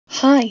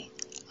Hi,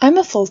 I'm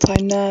a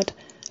full-time nerd,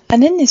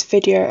 and in this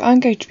video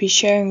I'm going to be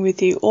sharing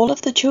with you all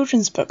of the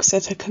children's books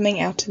that are coming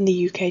out in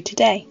the UK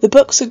today. The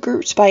books are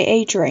grouped by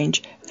age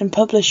range and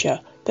publisher,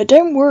 but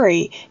don't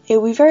worry, it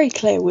will be very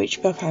clear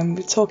which book I'm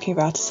talking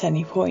about at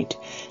any point.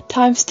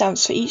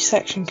 Timestamps for each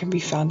section can be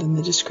found in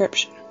the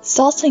description.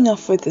 Starting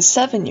off with the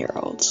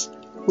 7-year-olds,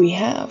 we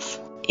have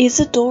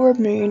Isadora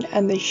Moon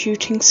and the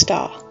Shooting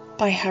Star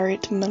by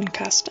Harriet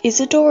Muncaster.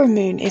 Isadora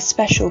Moon is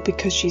special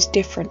because she's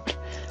different.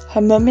 Her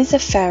mum is a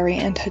fairy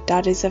and her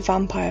dad is a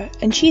vampire,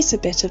 and she's a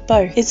bit of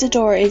both.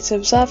 Isadora is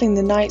observing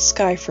the night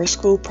sky for a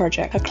school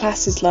project. Her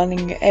class is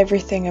learning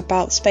everything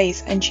about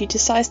space, and she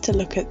decides to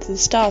look at the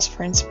stars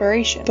for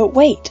inspiration. But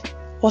wait,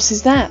 what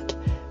is that?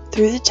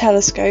 Through the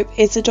telescope,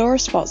 Isadora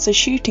spots a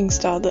shooting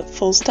star that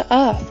falls to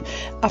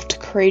Earth. After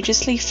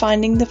courageously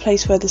finding the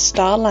place where the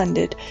star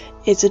landed,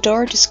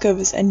 Isadora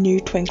discovers a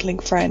new twinkling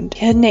friend.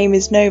 Her name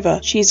is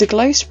Nova. She's a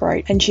glow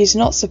sprite and she's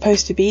not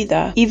supposed to be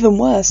there. Even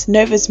worse,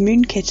 Nova's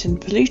moon kitten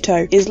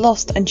Pluto is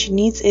lost and she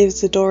needs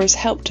Isadora's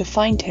help to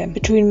find him.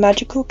 Between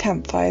magical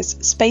campfires,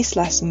 space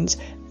lessons,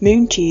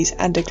 moon cheese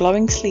and a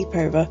glowing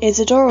sleepover,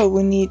 Isadora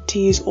will need to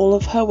use all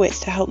of her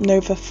wits to help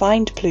Nova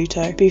find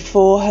Pluto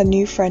before her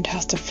new friend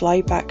has to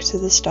fly back to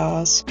the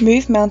stars.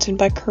 Move Mountain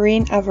by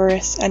Corinne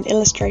Avarice and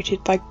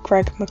illustrated by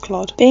Greg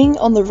McLeod. Being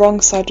on the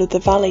wrong side of the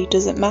valley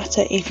doesn't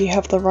matter if you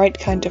have the right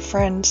kind of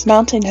friends.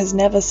 Mountain has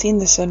never seen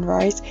the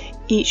sunrise.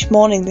 Each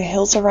morning the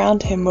hills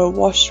around him were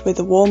washed with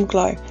a warm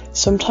glow,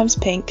 sometimes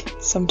pink,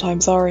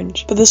 sometimes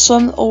orange. But the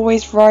sun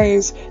always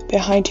rose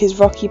behind his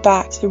rocky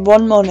back, so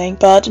one morning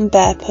Bird and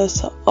Bear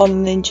put on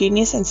an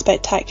ingenious and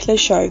spectacular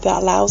show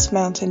that allows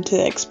Mountain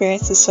to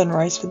experience the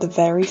sunrise for the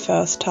very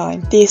first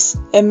time. This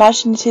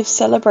imaginative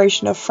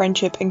celebration of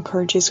friendship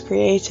encourages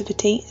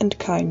creativity and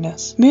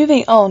kindness.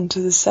 Moving on to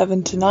the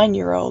 7 to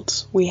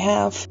 9-year-olds, we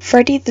have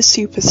Freddy the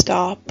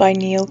Superstar by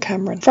Neil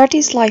Cameron.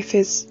 Freddy's life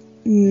is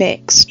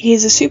mixed. He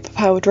is a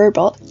superpowered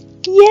robot,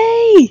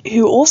 yay,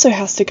 who also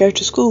has to go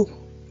to school.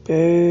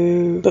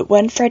 Boo. But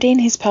when Freddy and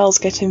his pals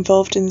get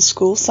involved in the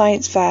school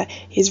science fair,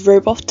 his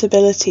robot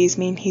abilities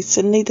mean he's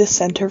suddenly the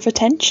centre of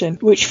attention,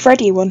 which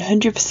Freddy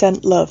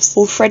 100% loves.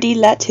 Will Freddy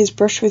let his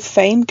brush with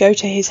fame go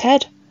to his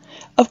head?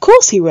 Of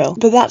course he will,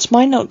 but that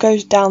might not go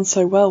down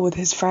so well with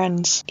his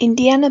friends.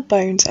 Indiana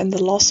Bones and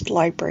the Lost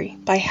Library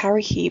by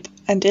Harry Heap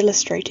and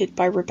illustrated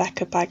by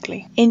Rebecca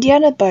Bagley.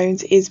 Indiana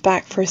Bones is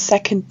back for a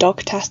second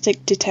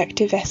dogtastic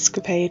detective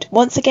escapade.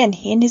 Once again,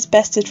 he and his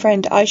bested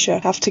friend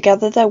Asha have to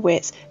gather their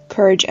wits,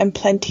 courage and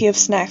plenty of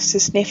snacks to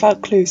sniff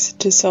out clues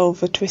to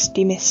solve a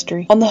twisty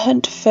mystery. On the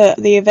hunt for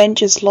the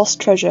Avengers'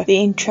 lost treasure,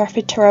 the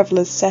intrepid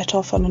travellers set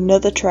off on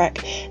another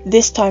trek,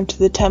 this time to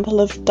the Temple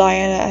of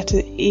Diana at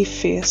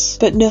Ephesus.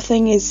 But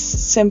nothing is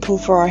simple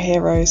for our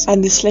heroes,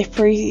 and the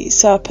slippery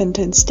serpent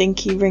and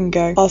stinky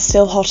Ringo are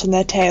still hot on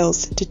their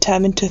tails,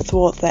 determined to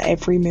thwart their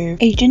every move.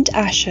 Agent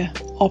Asha,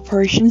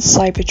 Operation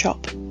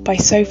Cyberchop by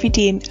Sophie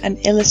Dean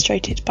and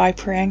illustrated by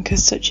Priyanka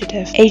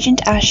Suchadev. Agent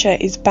Asha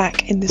is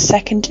back in the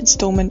second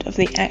installment of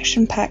the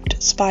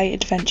action-packed spy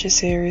adventure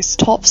series.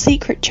 Top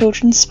secret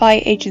children's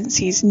spy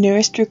agency's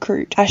newest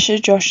recruit, Asha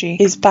Joshi,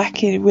 is back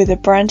with a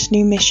brand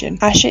new mission.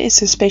 Asha is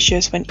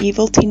suspicious when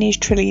evil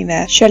teenage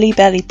trillionaire Shelley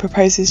Belly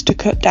proposes to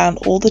cut down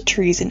all the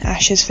trees in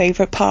Asha's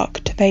favourite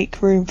park to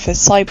make room for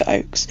cyber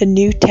oaks, the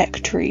new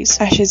tech trees.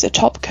 Asha's a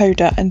top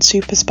coder and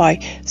super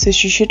spy, so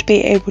she should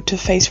be able to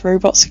face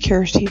robot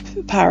security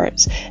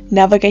parrots,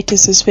 navigate a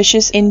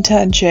suspicious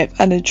internship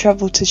and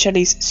travel to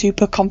Shelley's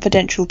super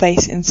confidential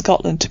base in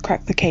Scotland to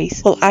crack the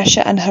case. Will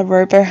Asha and her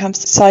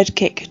robo-hamster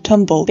sidekick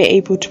Tumble be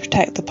able to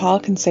protect the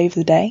park and save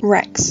the day?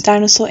 Rex,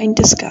 Dinosaur In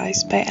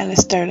Disguise by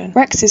Ellis Dolan.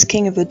 Rex is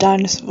king of the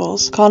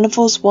dinosaurs.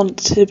 Carnivores want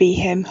to be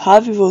him,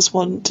 herbivores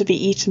want to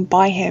be eaten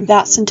by him.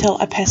 That's until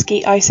a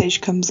pesky ice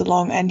age comes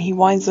along and he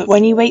winds up.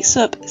 When he wakes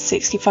up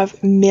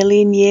 65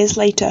 million years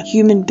later,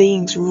 human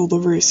beings rule the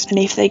roost, and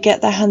if they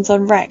get their hands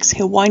on Rex,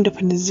 he'll wind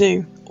up in a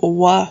zoo. Or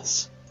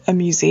worse, a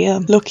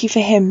museum. Lucky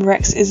for him,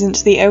 Rex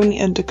isn't the only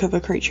undercover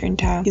creature in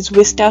town. He's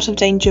whisked out of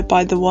danger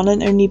by the one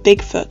and only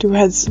Bigfoot, who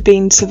has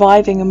been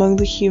surviving among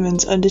the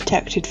humans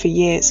undetected for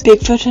years.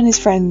 Bigfoot and his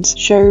friends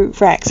show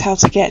Rex how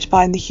to get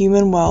by in the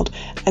human world,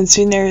 and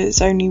soon there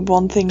is only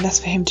one thing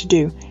left for him to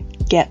do: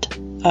 get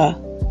a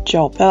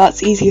job. Now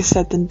that's easier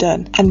said than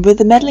done. And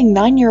with a meddling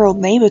 9-year-old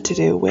neighbour to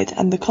deal with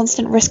and the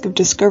constant risk of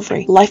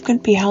discovery, life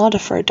couldn't be harder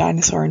for a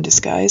dinosaur in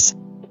disguise.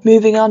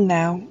 Moving on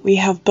now, we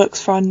have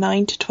books for our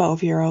 9 to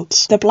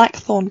 12-year-olds. The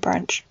Blackthorn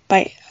Branch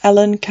by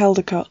Ellen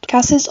Caldecott.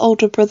 Cass's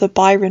older brother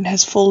Byron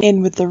has fallen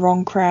in with the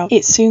wrong crowd.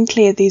 It's soon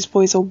clear these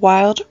boys are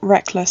wild,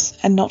 reckless,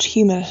 and not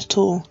human at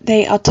all.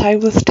 They are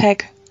tied with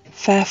Teg,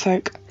 fair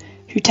folk,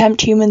 who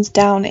tempt humans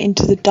down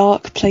into the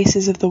dark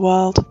places of the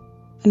world.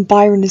 And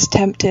Byron is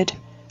tempted.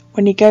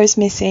 When he goes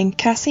missing,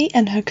 Cassie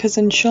and her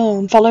cousin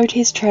Sean followed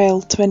his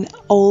trail to an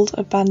old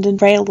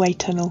abandoned railway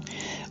tunnel,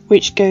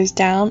 which goes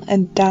down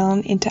and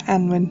down into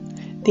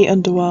Anwen, the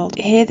underworld.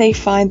 Here they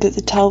find that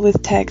the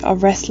Talwith Teg are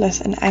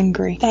restless and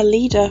angry. Their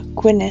leader,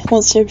 Gwyneth,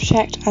 wants to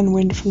protect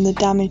Anwyn from the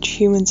damage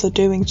humans are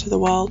doing to the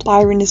world.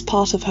 Byron is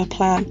part of her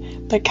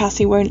plan, but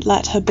Cassie won't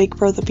let her big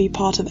brother be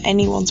part of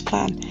anyone's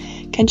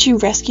plan. Can she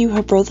rescue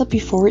her brother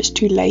before it's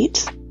too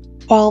late?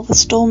 While the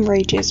Storm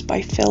Rages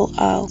by Phil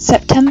Earle.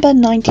 September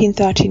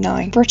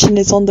 1939. Britain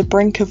is on the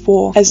brink of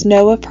war. As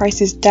Noah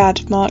Price's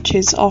dad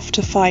marches off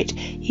to fight,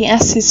 he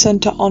asks his son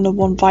to honour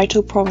one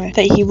vital promise,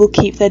 that he will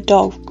keep their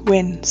dog,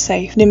 Gwyn,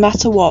 safe. No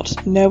matter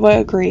what, Noah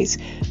agrees,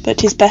 but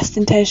his best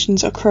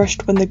intentions are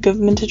crushed when the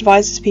government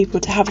advises people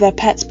to have their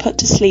pets put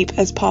to sleep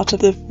as part of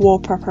the war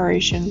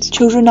preparations.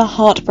 Children are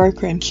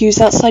heartbroken. Queues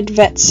outside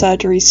vet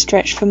surgeries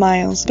stretch for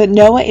miles, but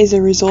Noah is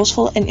a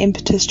resourceful and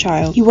impetuous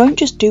child. He won't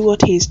just do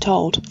what he is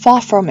told.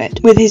 Far from it.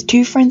 With his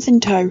two friends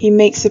in tow, he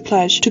makes the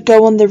pledge to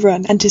go on the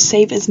run and to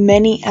save as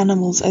many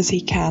animals as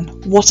he can,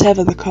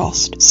 whatever the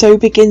cost. So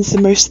begins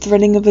the most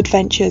thrilling of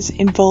adventures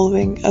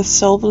involving a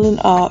Solvalan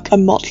Ark, a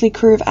motley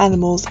crew of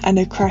animals, and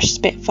a crashed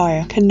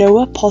Spitfire. Can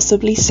Noah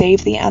possibly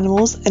save the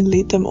animals and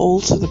lead them all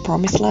to the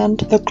promised land?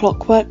 The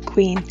Clockwork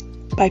Queen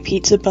by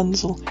Peter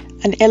Bunzel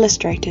and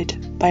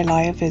illustrated by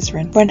Laya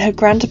Vizrin. When her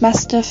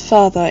Grandmaster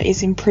father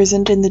is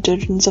imprisoned in the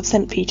dungeons of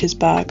St.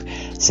 Petersburg,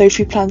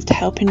 Sophie plans to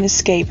help him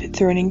escape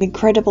through an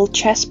incredible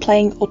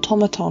chess-playing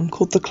automaton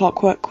called the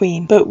Clockwork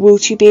Queen. But will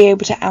she be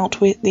able to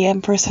outwit the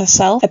Empress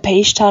herself? A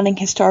page-turning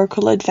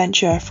historical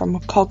adventure from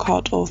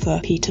Cogheart author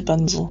Peter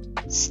Bunzel.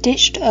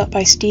 Stitched up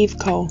by Steve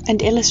Cole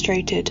and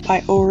illustrated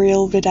by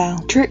Auriel Vidal.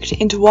 Tricked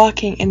into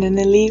working in an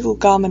illegal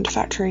garment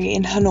factory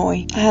in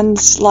Hanoi,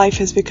 Anne's life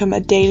has become a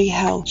daily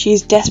hell. She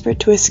is desperate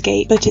to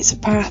escape, but it's a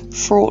path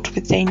fraught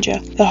with danger.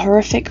 The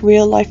horrific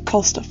real-life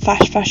cost of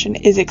fast fashion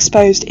is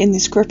exposed in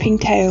this gripping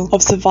tale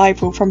of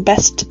survival from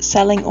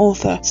best-selling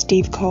author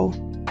Steve Cole.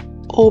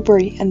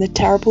 Aubrey and the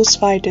Terrible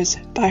Spiders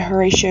by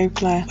Horatio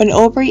Clare. When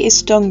Aubrey is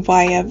stung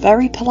by a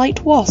very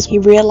polite wasp, he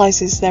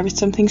realises there is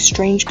something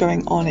strange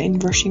going on in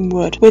Rushing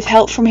Wood. With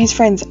help from his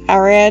friends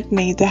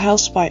Ariadne the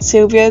House Spider,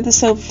 Silvio the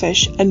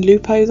Silverfish, and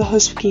Lupo the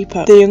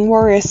Housekeeper, the young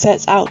warrior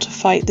sets out to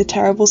fight the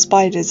terrible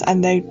spiders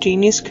and their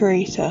genius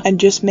creator, and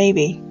just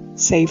maybe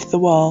save the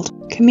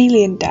world.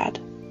 Chameleon Dad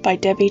by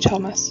Debbie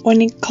Thomas.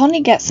 When Connie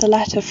gets a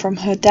letter from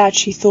her dad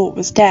she thought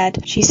was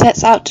dead, she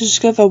sets out to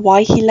discover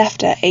why he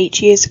left her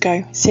 8 years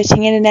ago,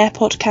 sitting in an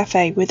airport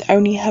cafe with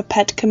only her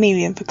pet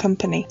chameleon for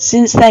company.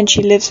 Since then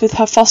she lives with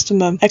her foster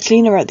mum, a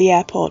cleaner at the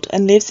airport,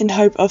 and lives in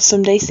hope of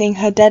someday seeing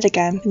her dad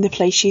again in the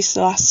place she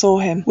last saw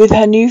him. With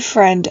her new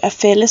friend, a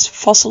fearless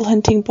fossil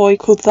hunting boy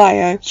called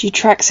Theo, she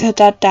tracks her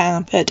dad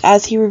down, but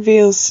as he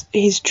reveals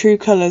his true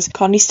colours,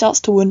 Connie starts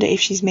to wonder if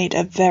she's made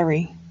a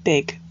very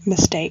big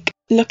mistake.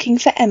 Looking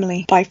for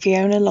Emily by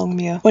Fiona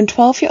Longmuir. When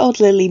 12-year-old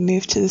Lily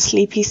moved to the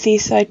sleepy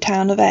seaside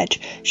town of Edge,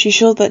 she's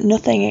sure that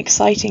nothing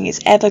exciting is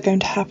ever going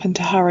to happen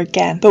to her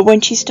again. But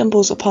when she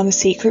stumbles upon a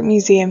secret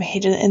museum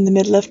hidden in the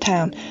middle of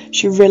town,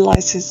 she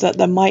realises that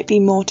there might be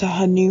more to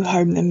her new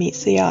home than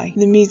meets the eye.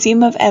 The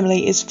Museum of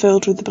Emily is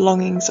filled with the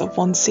belongings of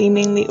one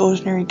seemingly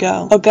ordinary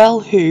girl, a girl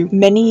who,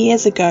 many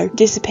years ago,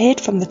 disappeared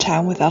from the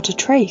town without a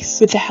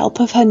trace. With the help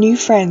of her new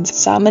friends,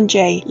 Sam and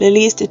Jay,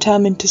 Lily is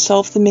determined to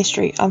solve the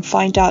mystery and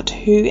find out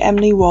who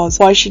Emily was,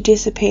 why she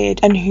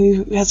disappeared, and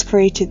who has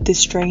created this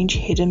strange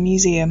hidden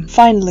museum.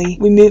 Finally,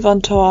 we move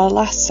on to our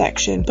last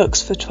section,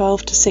 books for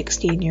 12 to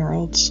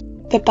 16-year-olds.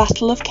 The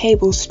Battle of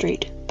Cable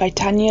Street by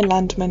Tanya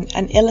Landman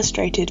and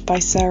illustrated by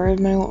Sarah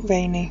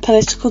Mulvaney.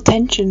 Political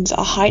tensions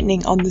are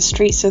heightening on the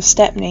streets of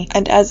Stepney,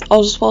 and as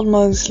Oswald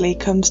Mosley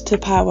comes to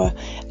power,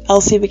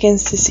 Elsie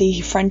begins to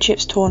see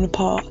friendships torn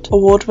apart.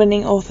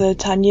 Award-winning author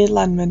Tanya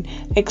Landman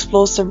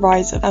explores the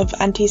rise of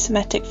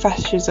anti-Semitic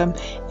fascism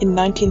in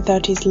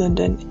 1930s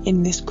London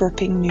in this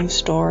gripping new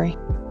story.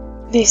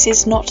 This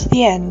Is Not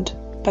the End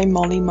by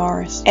Molly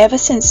Morris. Ever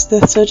since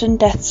the sudden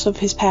deaths of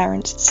his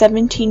parents,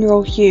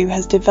 17-year-old Hugh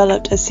has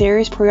developed a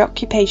serious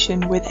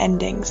preoccupation with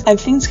endings, and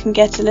things can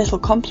get a little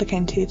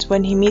complicated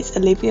when he meets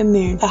Olivia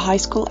Moon, a high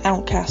school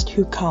outcast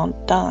who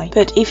can't die.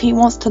 But if he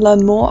wants to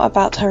learn more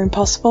about her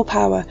impossible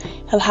power,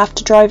 he'll have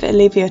to drive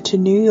Olivia to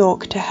New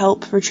York to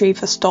help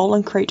retrieve a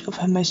stolen crate of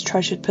her most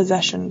treasured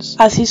possessions.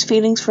 As his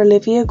feelings for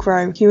Olivia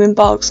grow, Hugh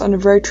embarks on a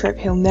road trip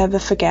he'll never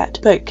forget.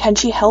 But can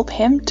she help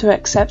him to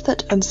accept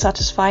that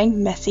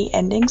unsatisfying, messy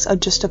endings are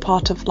just a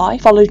part of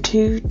life? Follow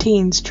two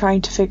teens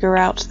trying to figure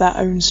out their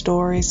own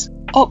stories.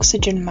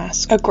 Oxygen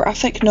Mask, a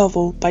graphic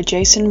novel by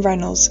Jason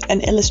Reynolds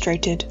and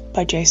illustrated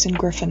by Jason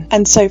Griffin.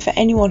 And so for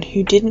anyone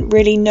who didn't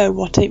really know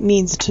what it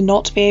means to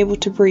not be able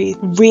to breathe,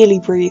 really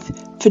breathe,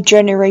 for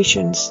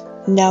generations,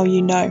 now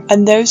you know.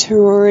 And those who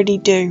already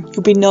do,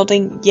 you'll be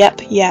nodding, yep,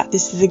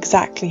 this is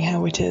exactly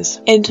how it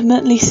is.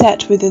 Intimately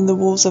set within the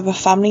walls of a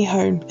family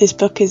home, this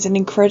book is an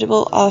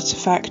incredible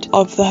artifact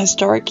of the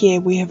historic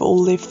year we have all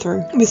lived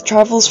through. With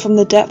travels from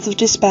the depth of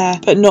despair,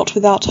 but not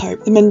without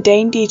hope, the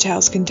mundane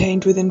details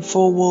contained within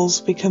four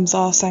walls becomes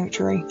our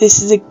sanctuary.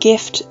 This is a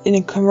gift in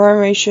a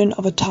commemoration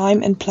of a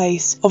time and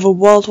place, of a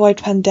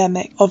worldwide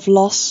pandemic, of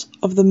loss,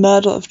 of the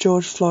murder of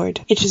George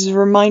Floyd. It is a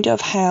reminder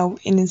of how,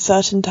 in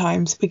uncertain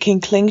times, we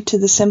can cling to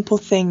the simple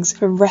things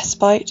for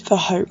respite, for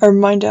hope. A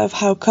reminder of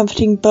how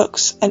comforting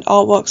books and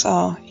artworks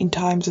are in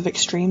times of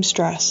extreme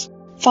stress.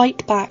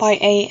 Fight Back by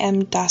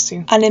A.M.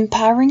 Dasu. An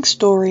empowering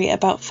story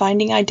about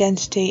finding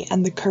identity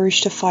and the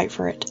courage to fight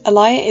for it.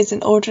 Aliyah is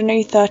an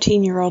ordinary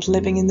 13-year-old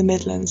living in the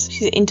Midlands.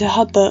 She's into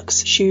her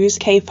books, shoes,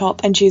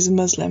 K-pop, and she's a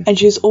Muslim. And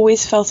she's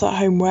always felt at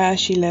home where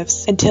she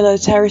lives, until a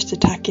terrorist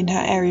attack in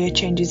her area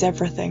changes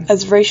everything.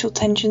 As racial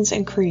tensions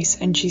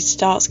increase and she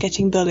starts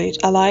getting bullied,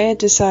 Aliyah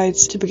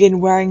decides to begin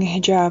wearing a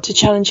hijab to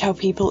challenge how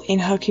people in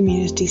her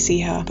community see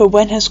her. But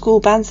when her school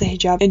bans the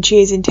hijab and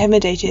she is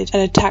intimidated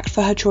and attacked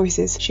for her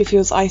choices, she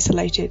feels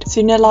isolated.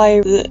 Soon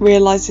Aliyah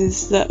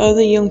realizes that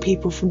other young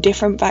people from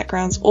different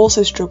backgrounds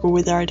also struggle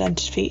with their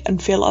identity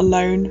and feel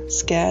alone,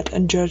 scared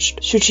and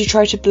judged. Should she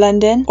try to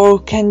blend in, or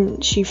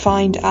can she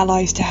find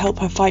allies to help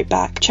her fight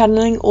back?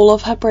 Channeling all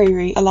of her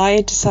bravery,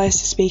 Aliyah decides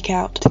to speak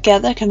out.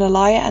 Together, can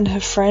Aliyah and her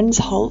friends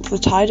halt the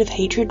tide of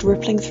hatred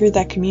rippling through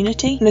their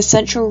community? An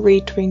essential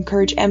read to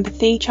encourage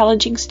empathy,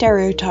 challenging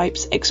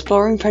stereotypes,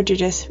 exploring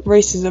prejudice,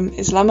 racism,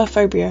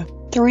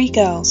 Islamophobia. 3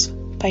 Girls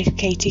by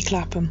Katie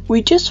Clapham.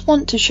 We just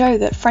want to show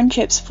that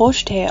friendships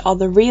forged here are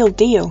the real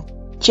deal.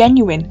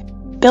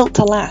 Genuine. Built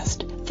to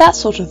last. That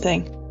sort of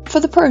thing.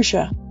 For the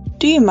brochure.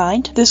 Do you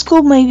mind? The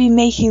school may be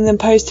making them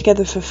pose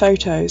together for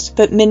photos,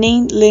 but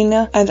Minnie,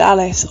 Luna and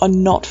Alice are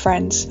not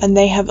friends, and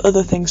they have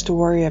other things to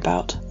worry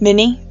about.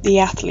 Minnie, the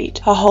athlete.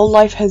 Her whole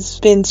life has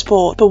been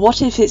sport, but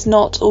what if it's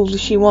not all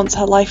she wants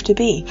her life to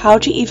be? How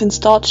do you even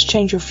start to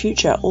change your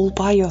future all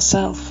by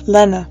yourself?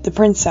 Lena, the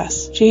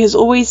princess. She has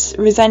always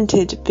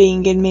resented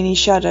being in Minnie's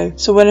shadow,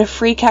 so when a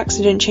freak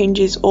accident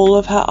changes all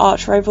of her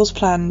arch-rival's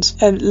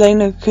plans,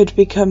 Lena could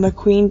become a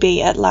queen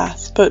bee at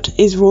last. But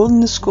is ruling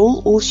the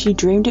school all she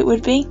dreamed it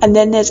would be? And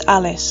then there's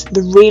Alice,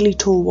 the really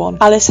tall one.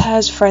 Alice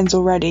has friends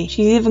already.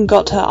 She's even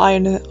got her eye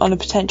on a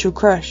potential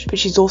crush, but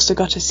she's also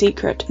got a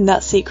secret, and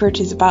that secret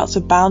is about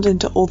to bound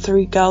into all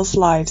 3 girls'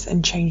 lives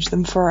and change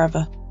them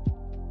forever.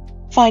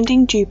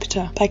 Finding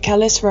Jupiter by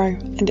Callis Rowe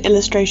and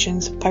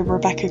illustrations by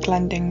Rebecca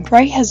Glending.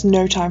 Ray has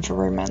no time for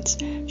romance.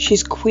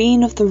 She's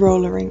queen of the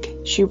roller rink.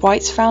 She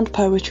writes found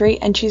poetry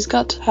and she's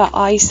got her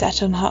eyes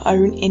set on her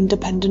own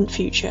independent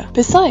future.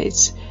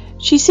 Besides,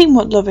 she's seen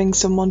what loving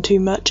someone too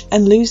much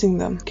and losing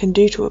them can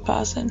do to a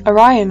person.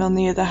 Orion, on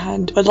the other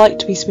hand, would like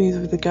to be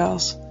smooth with the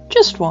girls.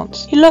 Just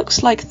once. He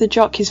looks like the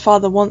jock his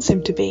father wants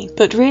him to be,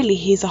 but really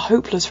he's a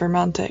hopeless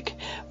romantic.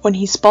 When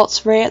he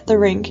spots Ray at the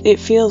rink, it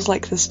feels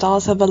like the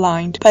stars have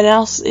aligned, but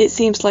now it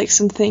seems like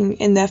something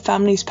in their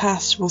family's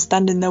past will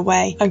stand in their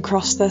way and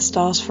cross their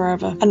stars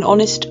forever. An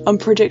honest,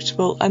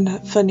 unpredictable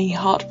and funny,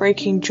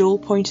 heartbreaking dual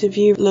point of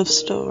view love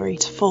story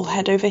to fall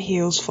head over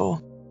heels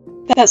for.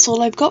 That's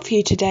all I've got for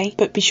you today,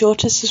 but be sure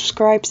to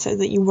subscribe so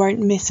that you won't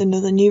miss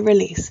another new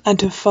release and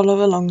to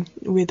follow along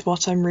with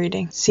what I'm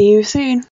reading. See you soon!